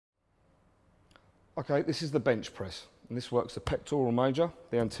Okay, this is the bench press, and this works the pectoral major,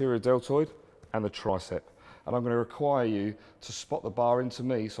 the anterior deltoid, and the tricep. And I'm going to require you to spot the bar into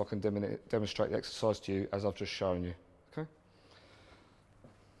me so I can demonstrate the exercise to you as I've just shown you. Okay?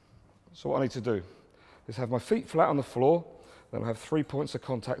 So what I need to do is have my feet flat on the floor, then I have 3 points of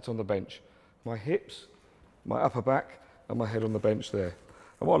contact on the bench. My hips, my upper back, and my head on the bench there.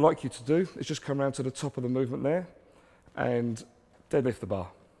 And what I'd like you to do is just come around to the top of the movement there and deadlift the bar.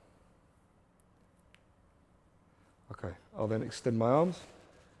 Okay, I'll then extend my arms,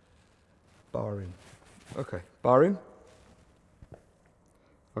 bar in. Okay, bar in.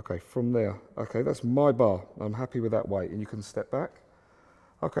 Okay, from there, okay, that's my bar. I'm happy with that weight, and you can step back.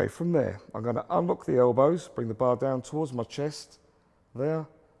 Okay, from there, I'm going to unlock the elbows, bring the bar down towards my chest, there,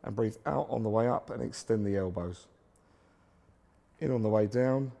 and breathe out on the way up and extend the elbows. In on the way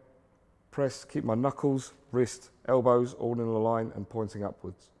down, press, keep my knuckles, wrist, elbows all in a line and pointing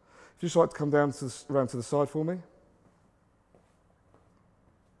upwards. If you'd just like to come down around to the side for me.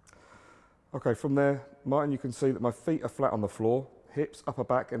 Okay, from there, Martin, you can see that my feet are flat on the floor, hips, upper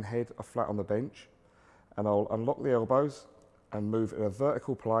back and head are flat on the bench, and I'll unlock the elbows and move in a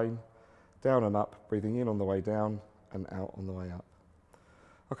vertical plane, down and up, breathing in on the way down and out on the way up.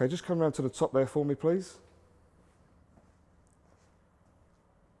 Okay, just come around to the top there for me, please.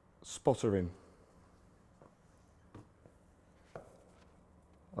 Spotter in.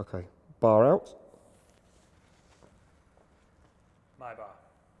 Okay, bar out. My bar.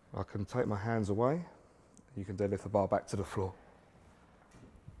 I can take my hands away. You can deadlift the bar back to the floor.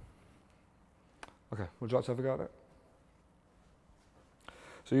 Okay, would you like to have a go at that?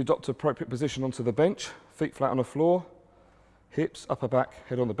 So you adopt appropriate position onto the bench, feet flat on the floor, hips, upper back,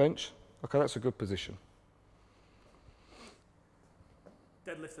 head on the bench. Okay, that's a good position.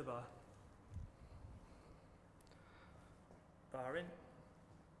 Deadlift the bar. Bar in.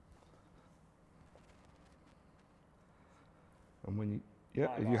 And when you, yeah,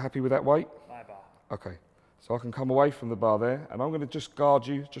 are you happy with that weight? My bar. Okay, so I can come away from the bar there, and I'm going to just guard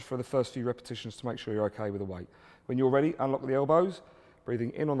you just for the first few repetitions to make sure you're okay with the weight. When you're ready, unlock the elbows,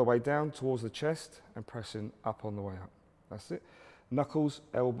 breathing in on the way down towards the chest and pressing up on the way up. That's it. Knuckles,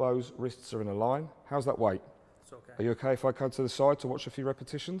 elbows, wrists are in a line. How's that weight? It's okay. Are you okay if I come to the side to watch a few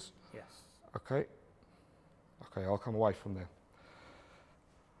repetitions? Yes. Okay. Okay, I'll come away from there.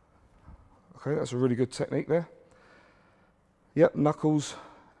 Okay, that's a really good technique there. Yep, knuckles,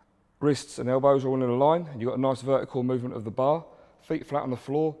 wrists and elbows are all in a line. You've got a nice vertical movement of the bar. Feet flat on the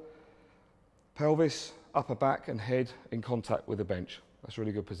floor. Pelvis, upper back and head in contact with the bench. That's a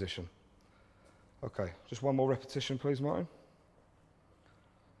really good position. Okay, just one more repetition please, Martin.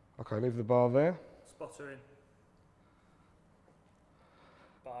 Okay, leave the bar there. Spotter in.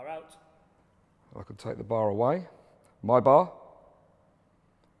 Bar out. I can take the bar away. My bar.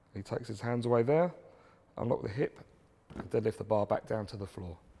 He takes his hands away there. Unlock the hip and deadlift the bar back down to the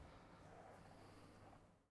floor.